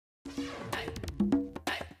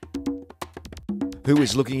Who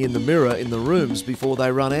is looking in the mirror in the rooms before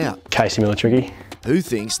they run out? Casey Miller-Tricky. Who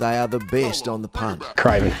thinks they are the best on the punt?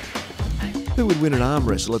 Craven. Who would win an arm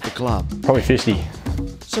wrestle at the club? Probably 50.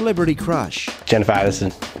 Celebrity crush? Jennifer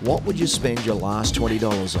Addison. What would you spend your last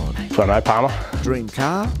 $20 on? I don't know, Palmer. Dream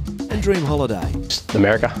car and dream holiday? Just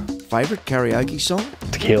America. Favourite karaoke song?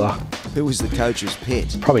 Tequila. Who is the coach's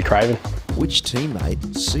pet? Probably Craven. Which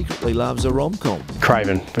teammate secretly loves a rom-com?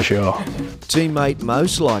 Craven, for sure. Teammate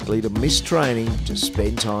most likely to miss training to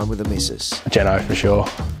spend time with the missus? Jeno, for sure.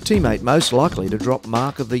 Teammate most likely to drop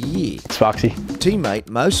mark of the year? Sparksy. Teammate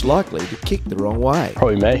most likely to kick the wrong way?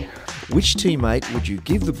 Probably me. Which teammate would you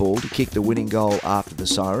give the ball to kick the winning goal after the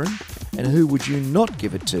siren? And who would you not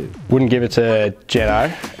give it to? Wouldn't give it to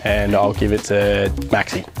Jeno, and I'll give it to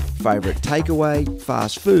Maxi. Favourite takeaway,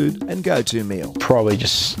 fast food and go-to meal? Probably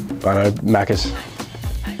just, I don't know, Macca's.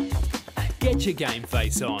 Get your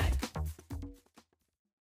GameFace on.